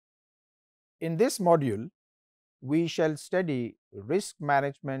In this module, we shall study risk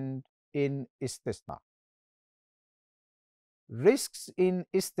management in istisna. Risks in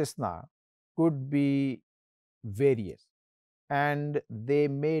istisna could be various and they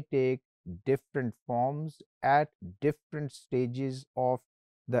may take different forms at different stages of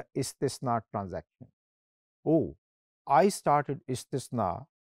the istisna transaction. Oh, I started istisna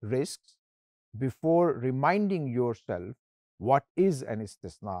risks before reminding yourself what is an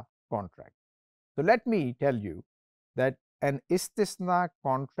istisna contract. So let me tell you that an istisna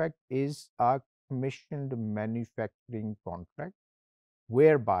contract is a commissioned manufacturing contract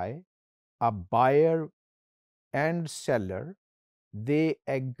whereby a buyer and seller, they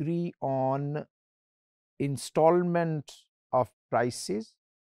agree on installment of prices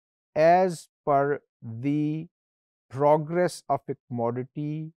as per the progress of a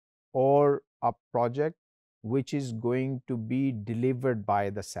commodity or a project which is going to be delivered by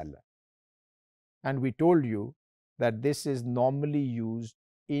the seller. And we told you that this is normally used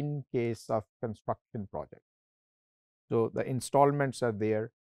in case of construction projects. So the installments are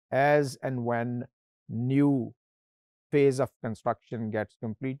there as and when new phase of construction gets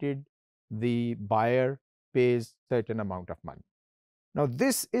completed, the buyer pays certain amount of money. Now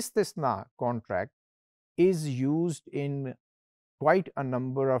this istisna contract is used in quite a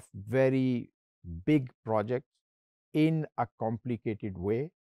number of very big projects in a complicated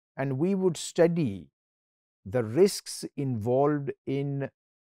way, and we would study the risks involved in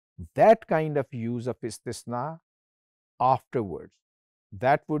that kind of use of istisna afterwards.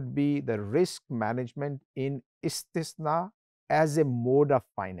 That would be the risk management in istisna as a mode of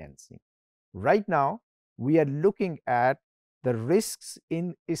financing. Right now, we are looking at the risks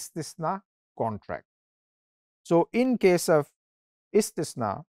in istisna contract. So, in case of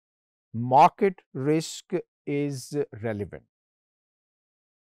istisna, market risk is relevant.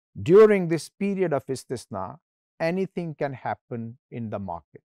 During this period of istisna, anything can happen in the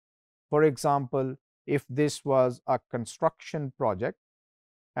market. For example, if this was a construction project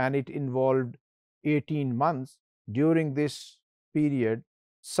and it involved 18 months, during this period,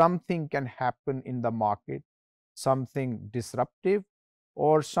 something can happen in the market, something disruptive,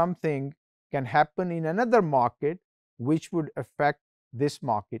 or something can happen in another market which would affect this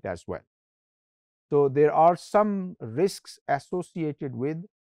market as well. So, there are some risks associated with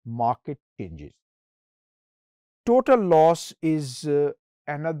market changes. Total loss is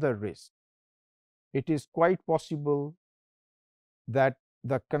another risk. It is quite possible that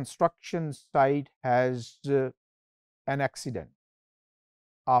the construction site has an accident,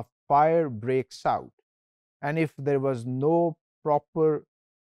 a fire breaks out, and if there was no proper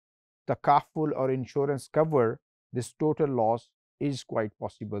takaful or insurance cover, this total loss is quite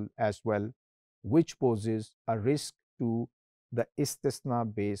possible as well, which poses a risk to the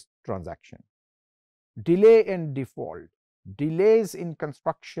istisna based transaction. Delay and default. Delays in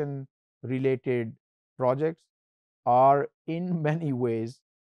construction related projects are in many ways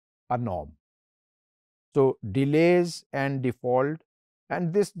a norm. So, delays and default,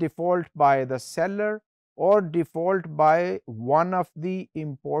 and this default by the seller or default by one of the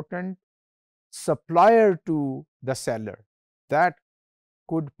important supplier to the seller, that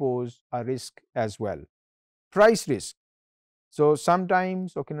could pose a risk as well. Price risk. So,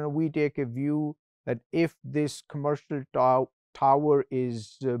 sometimes we take a view that if this commercial tower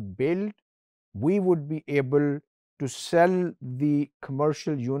is built, we would be able to sell the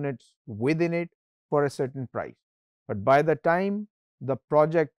commercial units within it for a certain price. But by the time the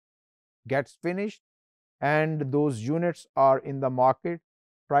project gets finished and those units are in the market,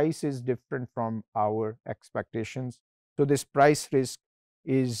 price is different from our expectations. So, this price risk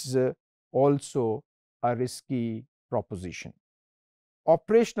is also a risky proposition.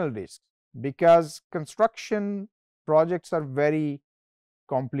 Operational risks, because construction projects are very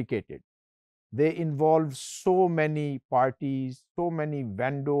complicated. They involve so many parties, so many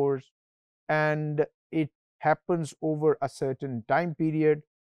vendors, and it happens over a certain time period.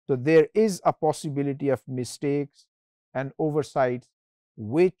 So, there is a possibility of mistakes and oversights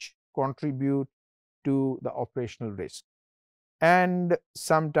which contribute to the operational risk. And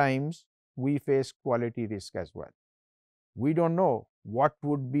sometimes we face quality risk as well. We don't know what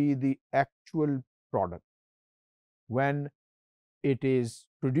would be the actual product when it is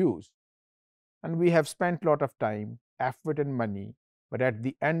produced, and we have spent a lot of time, effort and money, but at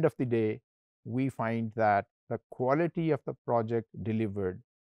the end of the day we find that the quality of the project delivered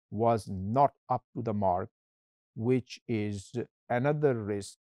was not up to the mark, which is another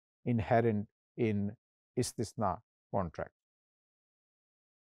risk inherent in istisna contract.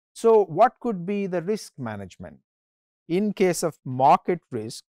 So, what could be the risk management? In case of market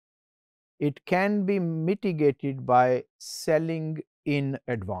risk, it can be mitigated by selling in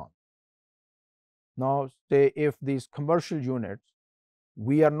advance. Now, say if these commercial units,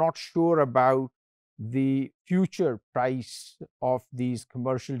 we are not sure about the future price of these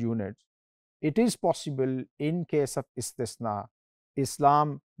commercial units, it is possible in case of istisna,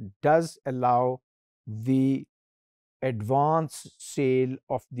 Islam does allow the advance sale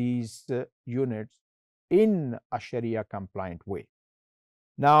of these units in a Sharia compliant way.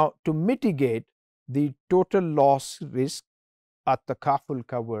 Now, to mitigate the total loss risk, a takaful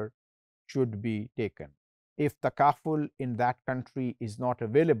cover should be taken. If takaful in that country is not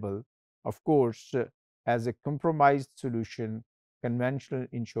available, of course, as a compromised solution, conventional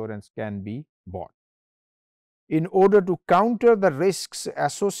insurance can be bought. In order to counter the risks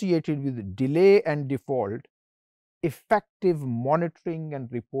associated with delay and default, effective monitoring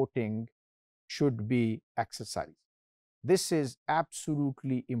and reporting should be exercised. This is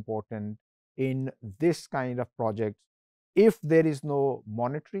absolutely important in this kind of projects. If there is no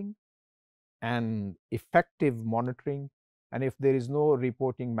monitoring and effective monitoring, and if there is no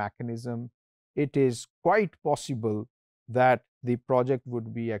reporting mechanism, it is quite possible that the project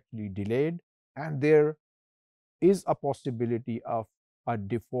would be actually delayed, and there is a possibility of a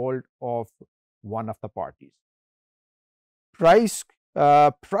default of one of the parties. Price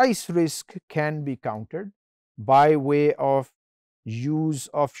risk can be countered by way of use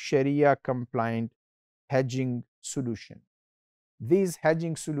of Sharia compliant hedging solution. These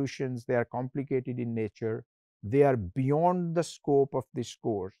hedging solutions, they are complicated in nature. They are beyond the scope of this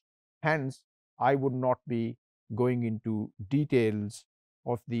course. Hence, I would not be going into details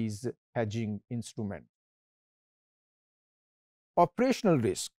of these hedging instruments. Operational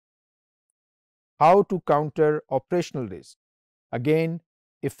risk. How to counter operational risk? Again,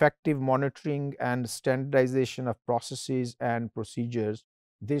 effective monitoring and standardization of processes and procedures.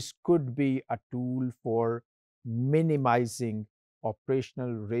 This could be a tool for minimizing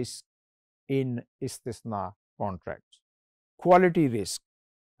operational risk in istisna contracts. Quality risk.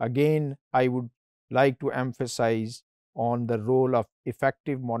 Again, I would like to emphasize on the role of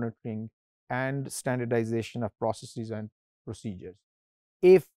effective monitoring and standardization of processes and procedures.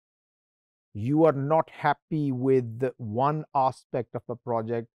 If you are not happy with one aspect of the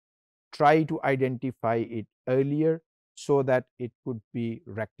project, try to identify it earlier so that it could be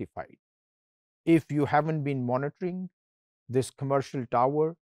rectified. If you haven't been monitoring this commercial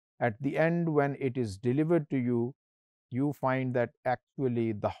tower, at the end when it is delivered to you, you find that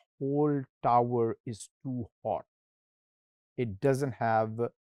actually the whole tower is too hot. It doesn't have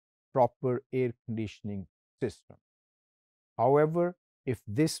proper air conditioning system. However, if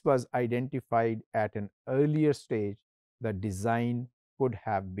this was identified at an earlier stage, the design could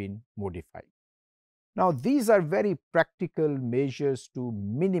have been modified. Now, these are very practical measures to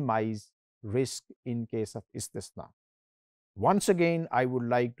minimize risk in case of istisna. Once again, I would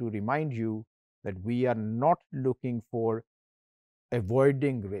like to remind you that we are not looking for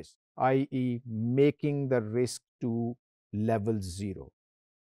avoiding risk, i.e., making the risk to level 0.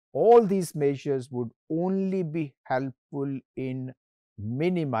 All these measures would only be helpful in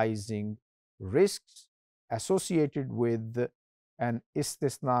minimizing risks associated with an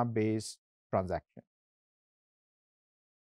istisna based transaction.